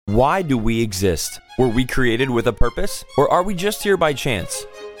Why do we exist? Were we created with a purpose, or are we just here by chance?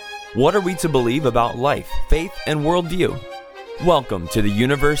 What are we to believe about life, faith, and worldview? Welcome to the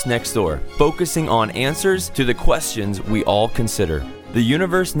Universe Next Door, focusing on answers to the questions we all consider. The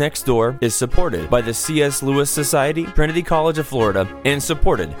Universe Next Door is supported by the C.S. Lewis Society, Trinity College of Florida, and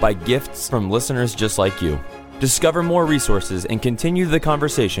supported by gifts from listeners just like you. Discover more resources and continue the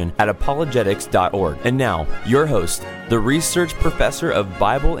conversation at apologetics.org. And now, your host, the research professor of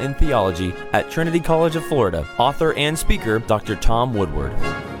Bible and theology at Trinity College of Florida, author and speaker, Dr. Tom Woodward.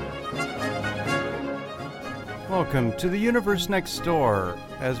 Welcome to the Universe Next Door,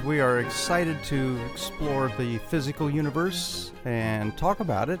 as we are excited to explore the physical universe and talk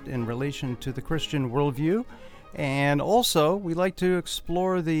about it in relation to the Christian worldview. And also, we like to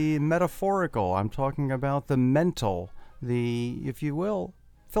explore the metaphorical. I'm talking about the mental, the, if you will,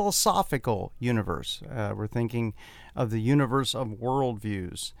 philosophical universe. We're thinking of the universe of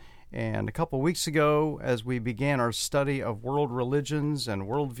worldviews. And a couple weeks ago, as we began our study of world religions and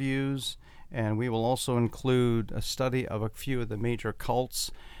worldviews, and we will also include a study of a few of the major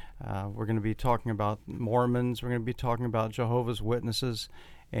cults. We're going to be talking about Mormons. We're going to be talking about Jehovah's Witnesses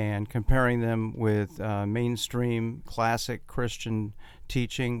and comparing them with mainstream classic Christian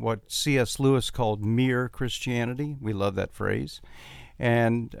teaching, what C.S. Lewis called mere Christianity. We love that phrase.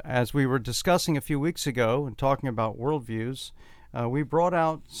 And as we were discussing a few weeks ago and talking about worldviews, we brought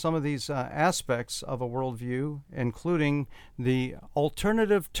out some of these aspects of a worldview, including the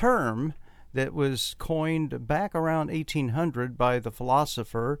alternative term that was coined back around 1800 by the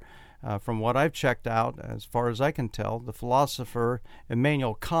philosopher, from what I've checked out, as far as I can tell, the philosopher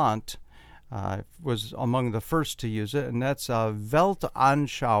Immanuel Kant was among the first to use it, and that's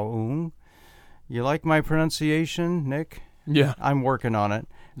Weltanschauung. You like my pronunciation, Nick? Yeah. I'm working on it.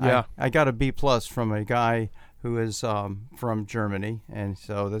 Yeah. I got a B+ from a guy who is from Germany, and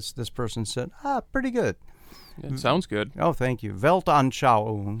so this person said, pretty good. It sounds good. Oh, thank you.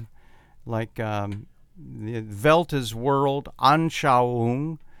 Weltanschauung. Like the Welt is world,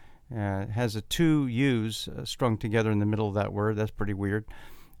 Anschauung has a two U's strung together in the middle of that word. That's pretty weird.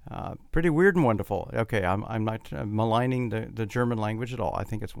 Pretty weird and wonderful. Okay, I'm not maligning the German language at all. I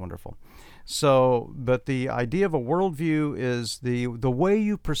think it's wonderful. So, but the idea of a worldview is the way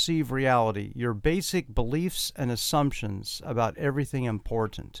you perceive reality, your basic beliefs and assumptions about everything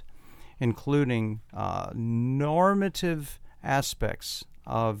important, including normative aspects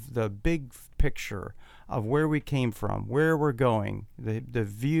of the big picture of where we came from, where we're going, the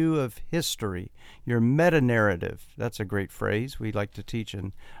view of history, your meta-narrative. That's a great phrase we like to teach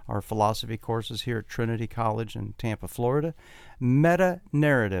in our philosophy courses here at Trinity College in Tampa, Florida.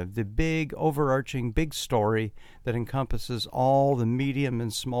 Meta-narrative, the big, overarching, big story that encompasses all the medium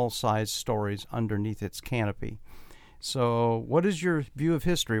and small-sized stories underneath its canopy. So what is your view of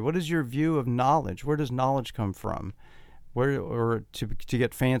history? What is your view of knowledge? Where does knowledge come from? Or to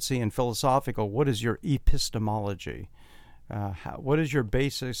get fancy and philosophical, what is your epistemology? What is your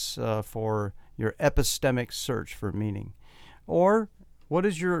basis for your epistemic search for meaning? Or what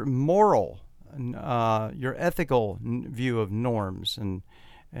is your moral, your ethical view of norms and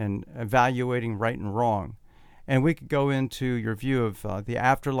evaluating right and wrong? And we could go into your view of the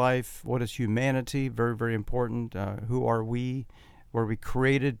afterlife. What is humanity? Very, very important. Who are we? Were we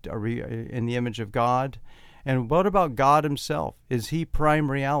created? Are we in the image of God? And what about God himself? Is he prime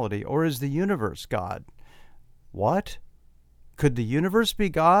reality, or is the universe God? What? Could the universe be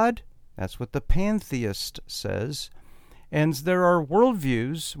God? That's what the pantheist says. And there are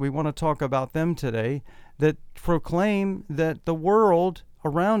worldviews, we want to talk about them today, that proclaim that the world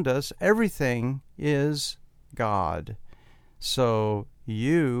around us, everything is God. So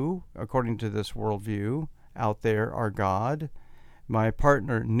you, according to this worldview, out there are God. My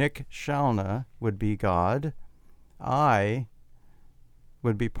partner, Nick Shalna, would be God. I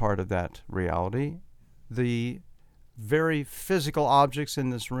would be part of that reality. The very physical objects in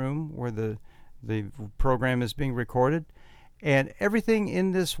this room where the program is being recorded, and everything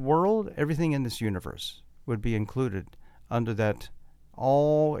in this world, everything in this universe would be included under that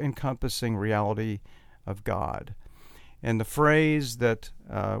all-encompassing reality of God. And the phrase that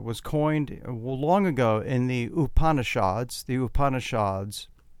was coined long ago in the Upanishads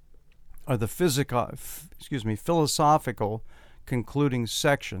are the philosophical concluding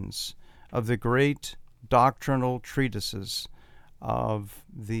sections of the great doctrinal treatises of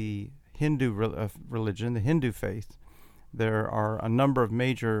the Hindu religion, the Hindu faith. There are a number of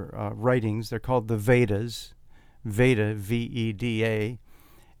major writings. They're called the Vedas, Veda, V-E-D-A.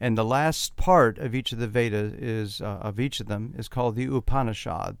 And the last part of each of the Vedas is called the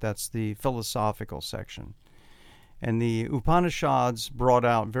Upanishad. That's the philosophical section. And the Upanishads brought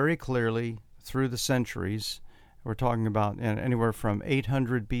out very clearly through the centuries. We're talking about anywhere from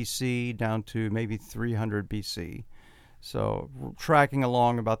 800 BC down to maybe 300 BC. So tracking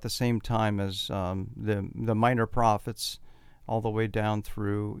along about the same time as the minor prophets, all the way down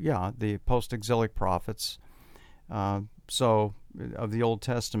through, the post-exilic prophets. So of the Old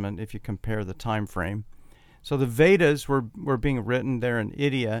Testament, if you compare the time frame. So the Vedas were being written there in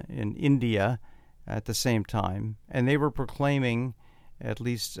India at the same time, and they were proclaiming, at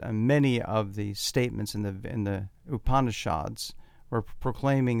least many of the statements in the Upanishads were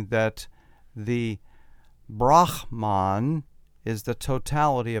proclaiming that the Brahman is the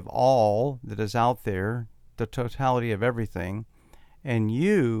totality of all that is out there, the totality of everything, and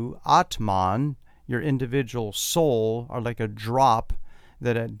you, Atman, your individual soul, are like a drop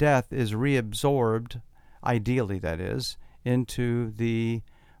that at death is reabsorbed, ideally that is, into the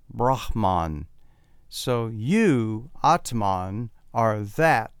Brahman. So you, Atman, are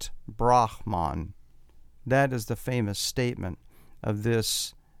that Brahman. That is the famous statement of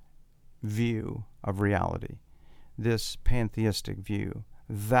this view of reality, this pantheistic view.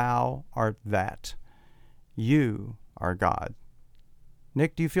 Thou art that. You are God.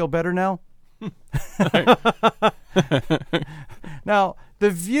 Nick, do you feel better now? Now, the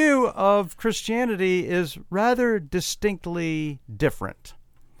view of Christianity is rather distinctly different.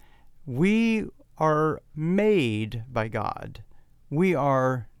 We are made by God. We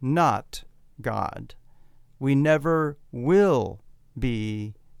are not God. We never will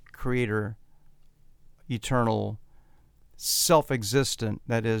be creator, eternal, self-existent,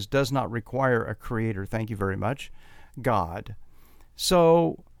 that is, does not require a creator, thank you very much, God.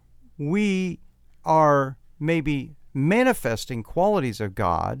 So we are maybe manifesting qualities of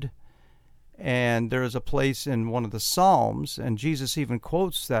God, and there is a place in one of the Psalms, and Jesus even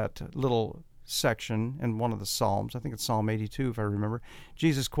quotes that little section in one of the Psalms. I think it's Psalm 82, if I remember.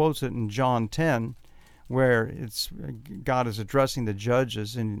 Jesus quotes it in John 10, where it's God is addressing the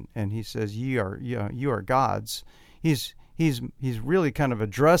judges, and he says, you are gods. He's really kind of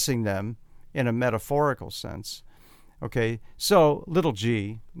addressing them in a metaphorical sense. Okay, so little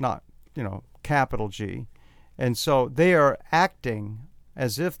g, not capital G, and so they are acting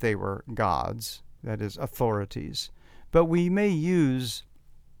as if they were gods, that is, authorities. But we may use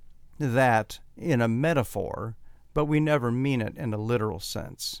that in a metaphor, but we never mean it in a literal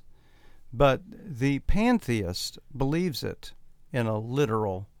sense. But the pantheist believes it in a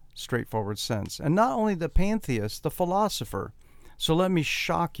literal, straightforward sense. And not only the pantheist, the philosopher. So let me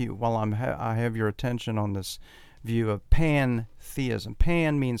shock you while I have your attention on this view of pantheism.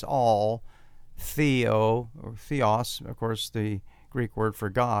 Pan means all. Theo, or theos, of course, the Greek word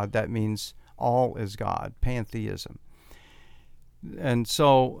for God, that means all is God, pantheism. And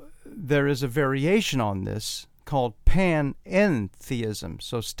so there is a variation on this called panentheism.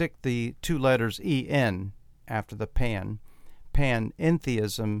 So stick the two letters en after the pan.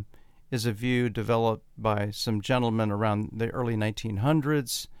 Panentheism is a view developed by some gentlemen around the early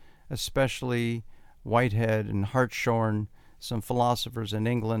 1900s, especially Whitehead and Hartshorne, some philosophers in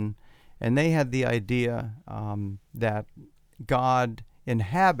England, and they had the idea that God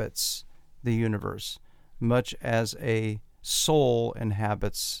inhabits the universe much as a soul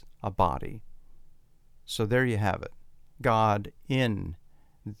inhabits a body. So there you have it. God in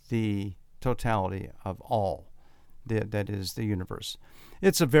the totality of all that is the universe.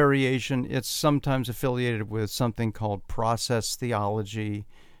 It's a variation. It's sometimes affiliated with something called process theology,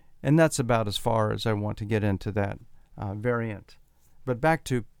 and that's about as far as I want to get into that variant. But back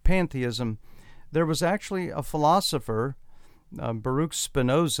to pantheism, there was actually a philosopher, Baruch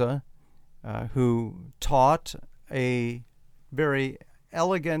Spinoza, who taught a very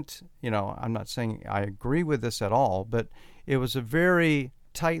elegant, I'm not saying I agree with this at all, but it was a very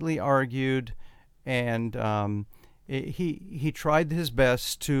tightly argued, and he tried his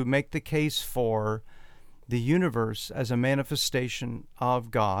best to make the case for the universe as a manifestation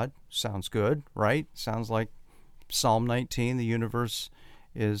of God. Sounds good, right? Sounds like Psalm 19, the universe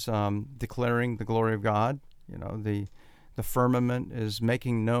is declaring the glory of God. The firmament is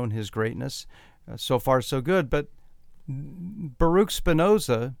making known his greatness. So far, so good. But Baruch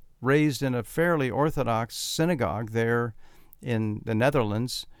Spinoza, raised in a fairly orthodox synagogue there in the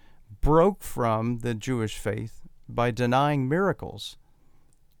Netherlands, broke from the Jewish faith by denying miracles.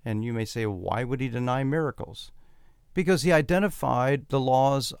 And you may say, why would he deny miracles? Because he identified the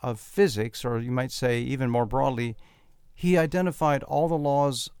laws of physics, or you might say even more broadly, he identified all the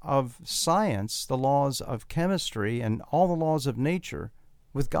laws of science, the laws of chemistry, and all the laws of nature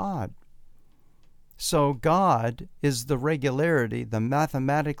with God. So God is the regularity, the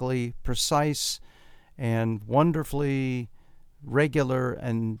mathematically precise and wonderfully regular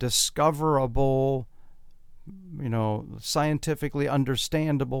and discoverable, scientifically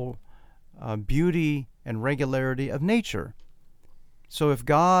understandable beauty and regularity of nature. So if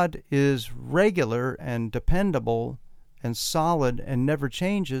God is regular and dependable and solid and never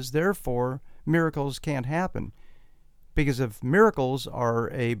changes, therefore miracles can't happen. Because if miracles are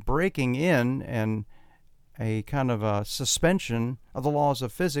a breaking in and a kind of a suspension of the laws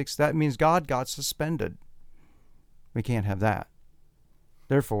of physics, that means God got suspended. We can't have that.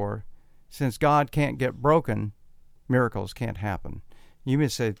 Therefore, since God can't get broken, miracles can't happen. You may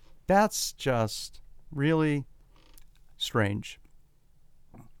say, that's just really strange.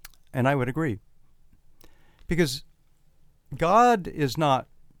 And I would agree. Because God is not,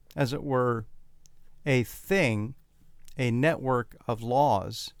 as it were, a thing, a network of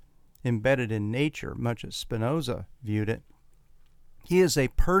laws embedded in nature, much as Spinoza viewed it. He is a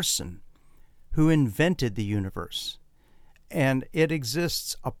person who invented the universe, and it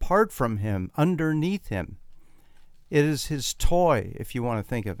exists apart from him, underneath him. It is his toy, if you want to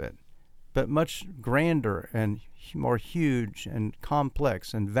think of it, but much grander and more huge and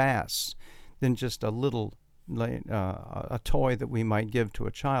complex and vast than just a little a toy that we might give to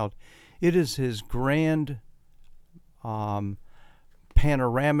a child. It is his grand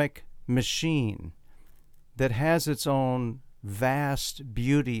panoramic machine that has its own vast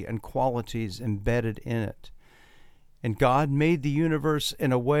beauty and qualities embedded in it. And God made the universe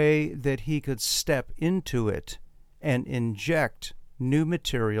in a way that he could step into it and inject new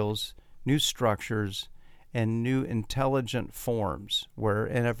materials, new structures, and new intelligent forms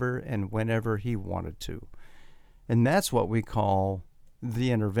wherever and whenever he wanted to. And that's what we call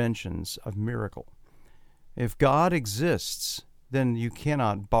the interventions of miracle. If God exists, then you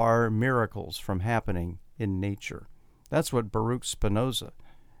cannot bar miracles from happening in nature. That's what Baruch Spinoza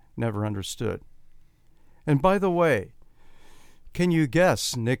never understood. And by the way, can you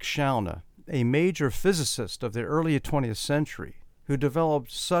guess Nick Shalna, a major physicist of the early 20th century, who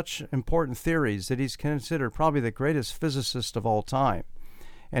developed such important theories that he's considered probably the greatest physicist of all time?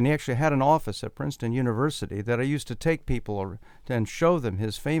 And he actually had an office at Princeton University that I used to take people and show them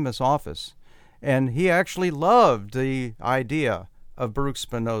his famous office. And he actually loved the idea of Baruch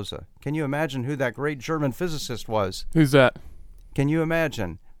Spinoza. Can you imagine who that great German physicist was? Who's that? Can you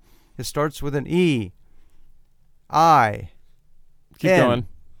imagine? It starts with an E. I. Keep N. going.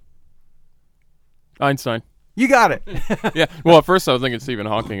 Einstein. You got it. Yeah. Well, at first I was thinking Stephen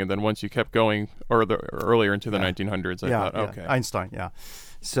Hawking, and then once you kept going earlier into the 1900s, I thought, okay. Einstein, yeah.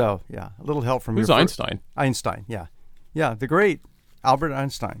 So, yeah, a little help from Who's your Einstein? Einstein, yeah. Yeah, the great Albert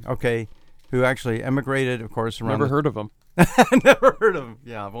Einstein, okay, who actually emigrated, of course, around... Never heard of him. Never heard of him.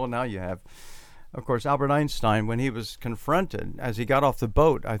 Yeah, well, now you have. Of course, Albert Einstein, when he was confronted, as he got off the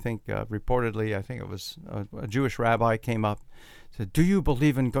boat, I think, reportedly, I think it was a Jewish rabbi came up, said, "Do you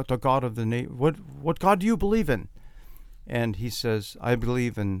believe in God, the God of the name? What God do you believe in?" And he says, "I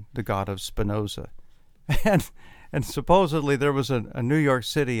believe in the God of Spinoza." And supposedly there was a New York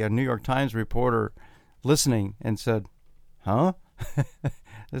Times reporter listening and said, "Huh?"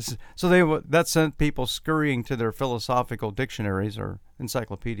 That sent people scurrying to their philosophical dictionaries or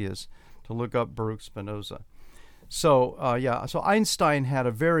encyclopedias to look up Baruch Spinoza. So Einstein had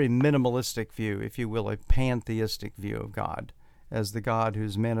a very minimalistic view, if you will, a pantheistic view of God as the God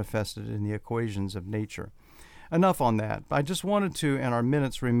who's manifested in the equations of nature. Enough on that. I just wanted to, in our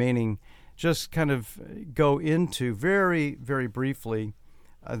minutes remaining, just kind of go into very, very briefly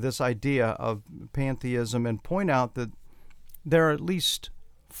this idea of pantheism and point out that there are at least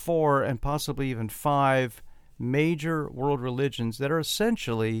 4 and possibly even 5 major world religions that are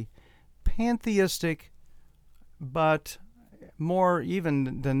essentially pantheistic, but more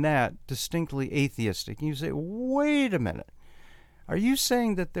even than that, distinctly atheistic. And you say, wait a minute. Are you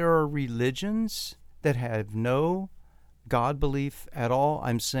saying that there are religions that have no God belief at all?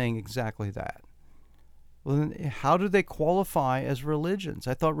 I'm saying exactly that. Well, then how do they qualify as religions?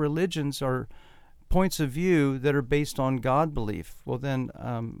 I thought religions are points of view that are based on God belief. Well, then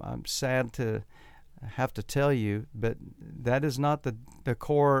I'm sad to have to tell you, but that is not the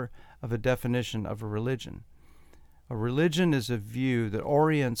core of a definition of a religion. A religion is a view that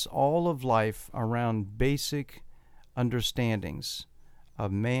orients all of life around basic understandings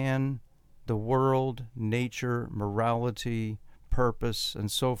of man, the world, nature, morality, purpose,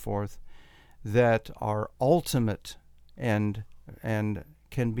 and so forth, that are ultimate and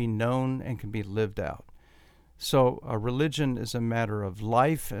can be known and can be lived out. So a religion is a matter of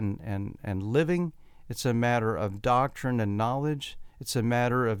life and living. It's a matter of doctrine and knowledge. It's a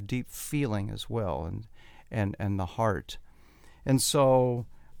matter of deep feeling as well and the heart. And so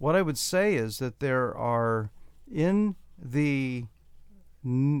what I would say is that there are in these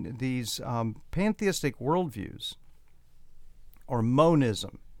pantheistic worldviews, or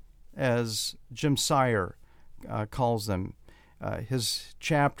monism, as Jim Sire calls them. His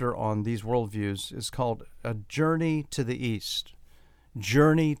chapter on these worldviews is called A Journey to the East.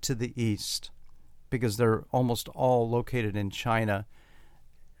 Journey to the East, because they're almost all located in China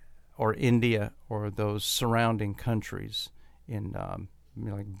or India or those surrounding countries in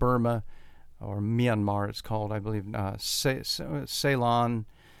like Burma or Myanmar, it's called, I believe, Ceylon,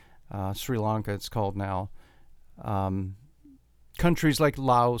 Sri Lanka, it's called now. Countries like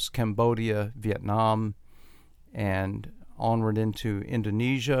Laos, Cambodia, Vietnam, and onward into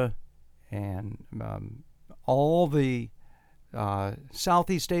Indonesia, and all the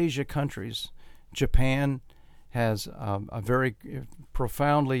Southeast Asia countries. Japan has a very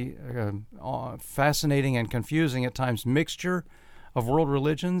profoundly fascinating and confusing at times mixture of world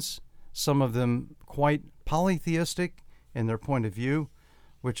religions, some of them quite polytheistic in their point of view,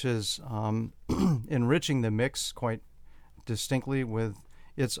 which is enriching the mix quite distinctly with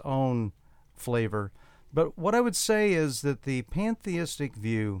its own flavor. But what I would say is that the pantheistic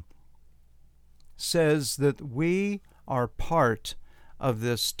view says that we are part of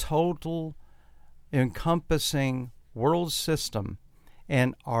this total encompassing world system,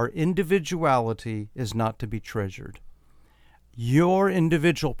 and our individuality is not to be treasured. Your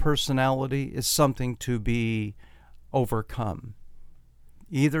individual personality is something to be overcome,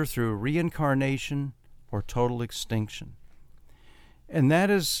 either through reincarnation or total extinction. And that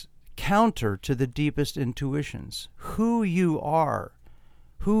is counter to the deepest intuitions. Who you are,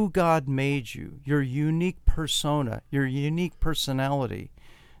 who God made you, your unique persona, your unique personality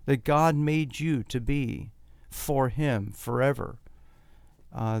that God made you to be for Him forever.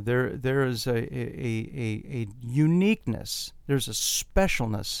 There is a uniqueness, there's a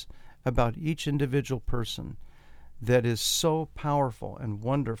specialness about each individual person that is so powerful and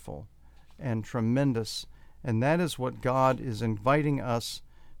wonderful and tremendous. And that is what God is inviting us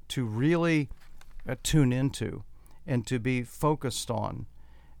to really tune into and to be focused on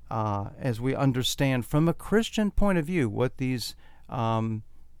as we understand from a Christian point of view what these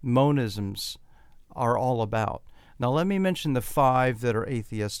monisms are all about. Now let me mention the 5 that are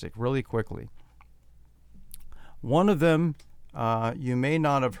atheistic really quickly. One of them you may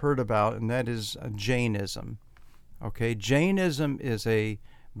not have heard about, and that is Jainism. Okay, Jainism is a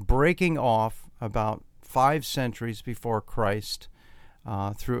breaking off about 5 centuries before Christ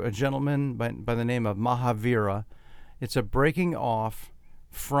through a gentleman by the name of Mahavira. It's a breaking off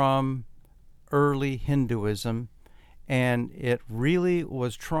from early Hinduism, and it really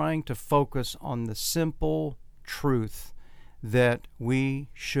was trying to focus on the simple truth that we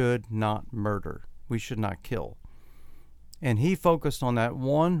should not murder, we should not kill. And he focused on that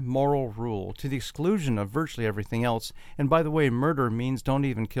one moral rule to the exclusion of virtually everything else. And by the way, murder means don't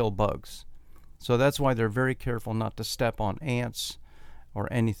even kill bugs. So that's why they're very careful not to step on ants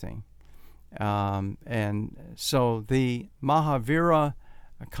or anything. And so the Mahavira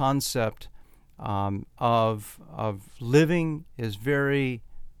concept of living is very,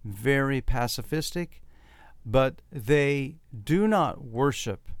 very pacifistic, but they do not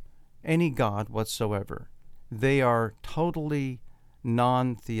worship any god whatsoever. They are totally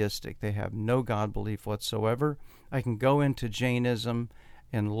non-theistic. They have no God belief whatsoever. I can go into Jainism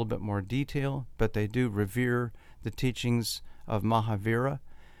in a little bit more detail, but they do revere the teachings of Mahavira.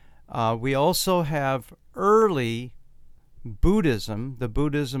 We also have early Buddhism, the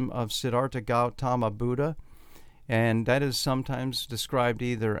Buddhism of Siddhartha Gautama Buddha, and that is sometimes described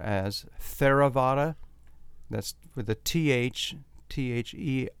either as Theravada, that's with a T-H,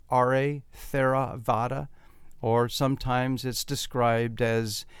 T-H-E-R-A, Theravada, or sometimes it's described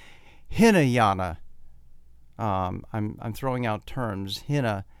as Hinayana. I'm throwing out terms.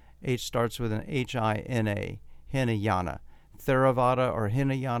 Hina, H starts with an H-I-N-A, Hinayana. Theravada or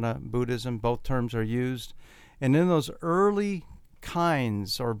Hinayana Buddhism, both terms are used. And in those early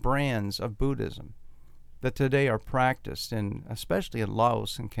kinds or brands of Buddhism that today are practiced, especially in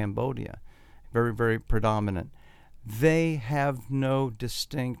Laos and Cambodia, very, very predominant, they have no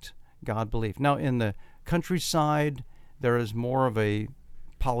distinct God belief. Now, in the countryside, there is more of a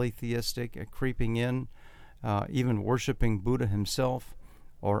polytheistic creeping in, even worshiping Buddha himself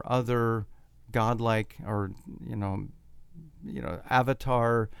or other godlike or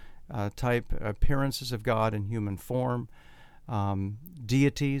avatar type appearances of God in human form,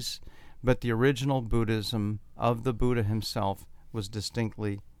 deities. But the original Buddhism of the Buddha himself was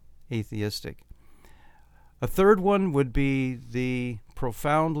distinctly atheistic. A third one would be the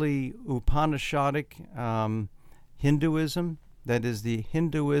profoundly Upanishadic Hinduism, that is the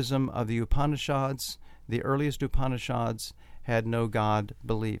Hinduism of the Upanishads. The earliest Upanishads had no God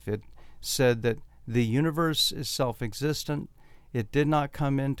belief. It said that the universe is self-existent. It did not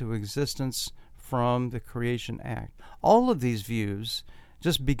come into existence from the creation act. All of these views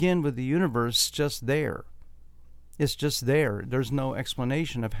just begin with the universe just there. It's just there. There's no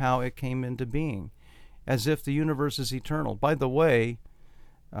explanation of how it came into being, as if the universe is eternal. By the way,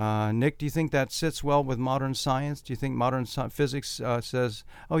 Nick, do you think that sits well with modern science? Do you think modern physics says,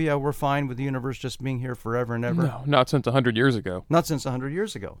 oh yeah, we're fine with the universe just being here forever and ever? No, not since 100 years ago. Not since 100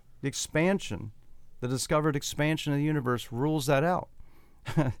 years ago. The expansion, the discovered expansion of the universe rules that out.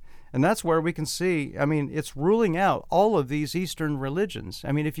 And that's where we can see, I mean, it's ruling out all of these Eastern religions.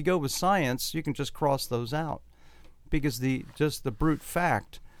 I mean, if you go with science, you can just cross those out, because just the brute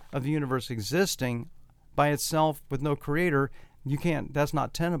fact of the universe existing by itself with no creator, that's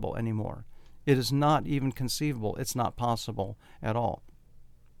not tenable anymore. It is not even conceivable. It's not possible at all.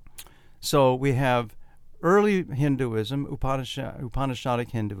 So we have early Hinduism,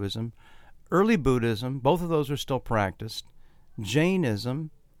 Upanishadic Hinduism, early Buddhism, both of those are still practiced.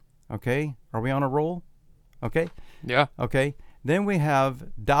 Jainism, okay? Are we on a roll? Okay? Yeah. Okay. Then we have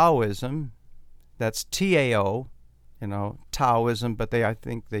Taoism, that's Tao, Taoism, but I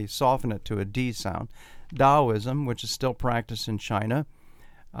think they soften it to a D sound. Taoism, which is still practiced in China.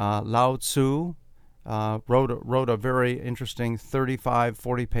 Lao Tzu wrote a very interesting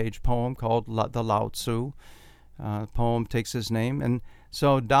 40-page poem called the Lao Tzu. The poem takes his name. And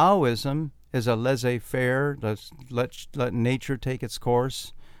so Taoism is a laissez-faire, let nature take its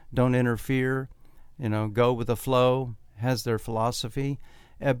course, don't interfere, go with the flow, has their philosophy.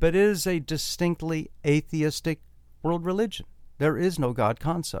 But it is a distinctly atheistic world religion. There is no God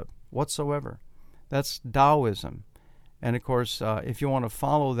concept whatsoever. That's Taoism. And of course, if you want to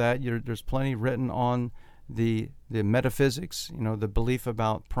follow that, there's plenty written on the metaphysics, the belief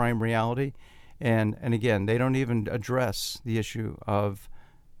about prime reality. And again, they don't even address the issue of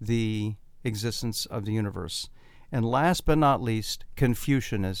the existence of the universe. And last but not least,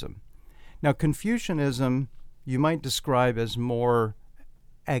 Confucianism. Now, Confucianism you might describe as more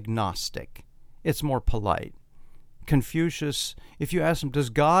agnostic. It's more polite. Confucius, if you ask him, does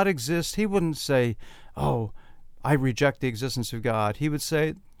God exist? He wouldn't say, oh, I reject the existence of God. He would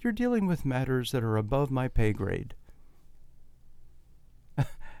say, you're dealing with matters that are above my pay grade.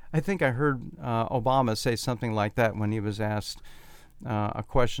 I think I heard Obama say something like that when he was asked a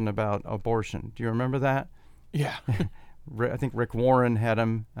question about abortion. Do you remember that? Yeah. I think Rick Warren had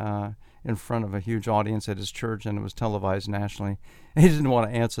him in front of a huge audience at his church, and it was televised nationally. He didn't want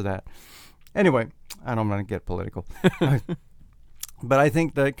to answer that. Anyway, I don't want to get political. But I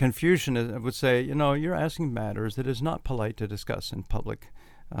think that Confucian would say, you're asking matters that is not polite to discuss in public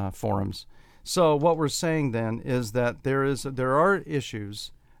forums. So what we're saying then is that there are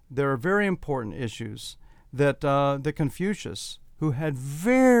issues, there are very important issues that the Confucius, who had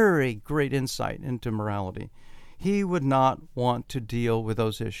very great insight into morality, he would not want to deal with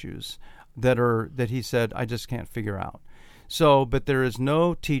those issues that he said, I just can't figure out. So, but there is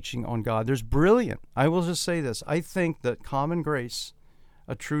no teaching on God. There's brilliant. I will just say this. I think that common grace,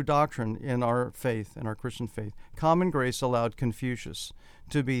 a true doctrine in our faith, in our Christian faith, common grace allowed Confucius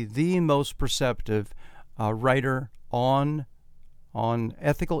to be the most perceptive writer on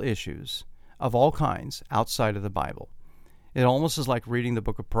ethical issues of all kinds outside of the Bible. It almost is like reading the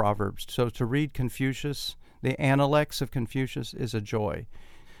book of Proverbs. So to read Confucius, the Analects of Confucius, is a joy.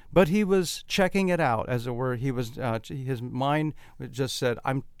 But he was checking it out, as it were. He was his mind just said,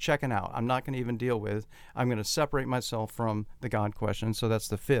 I'm checking out. I'm not going to even deal with. I'm going to separate myself from the God question. So that's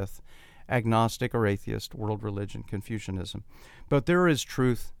the fifth, agnostic or atheist world religion, Confucianism. But there is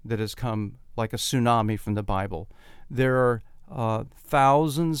truth that has come like a tsunami from the Bible. There are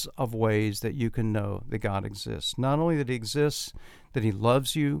thousands of ways that you can know that God exists. Not only that he exists, that he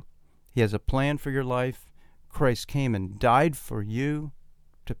loves you, he has a plan for your life. Christ came and died for you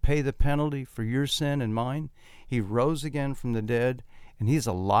to pay the penalty for your sin and mine. He rose again from the dead, and he's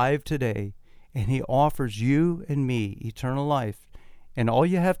alive today, and he offers you and me eternal life. And all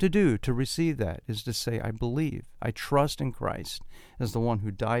you have to do to receive that is to say, I believe, I trust in Christ as the one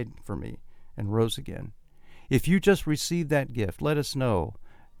who died for me and rose again. If you just receive that gift, let us know.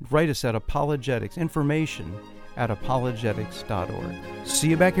 Write us at apologetics, information apologetics.org. See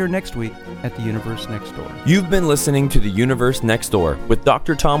you back here next week at the Universe Next Door. You've been listening to The Universe Next Door with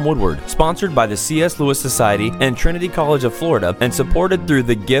Dr. Tom Woodward, sponsored by the C.S. Lewis Society and Trinity College of Florida, and supported through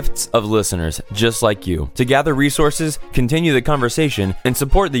the gifts of listeners just like you. To gather resources, continue the conversation, and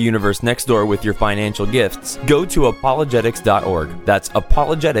support The Universe Next Door with your financial gifts, go to apologetics.org. That's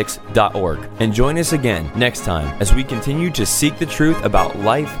apologetics.org. And join us again next time as we continue to seek the truth about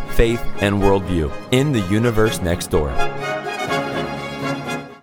life, faith, and worldview in The Universe Next Door.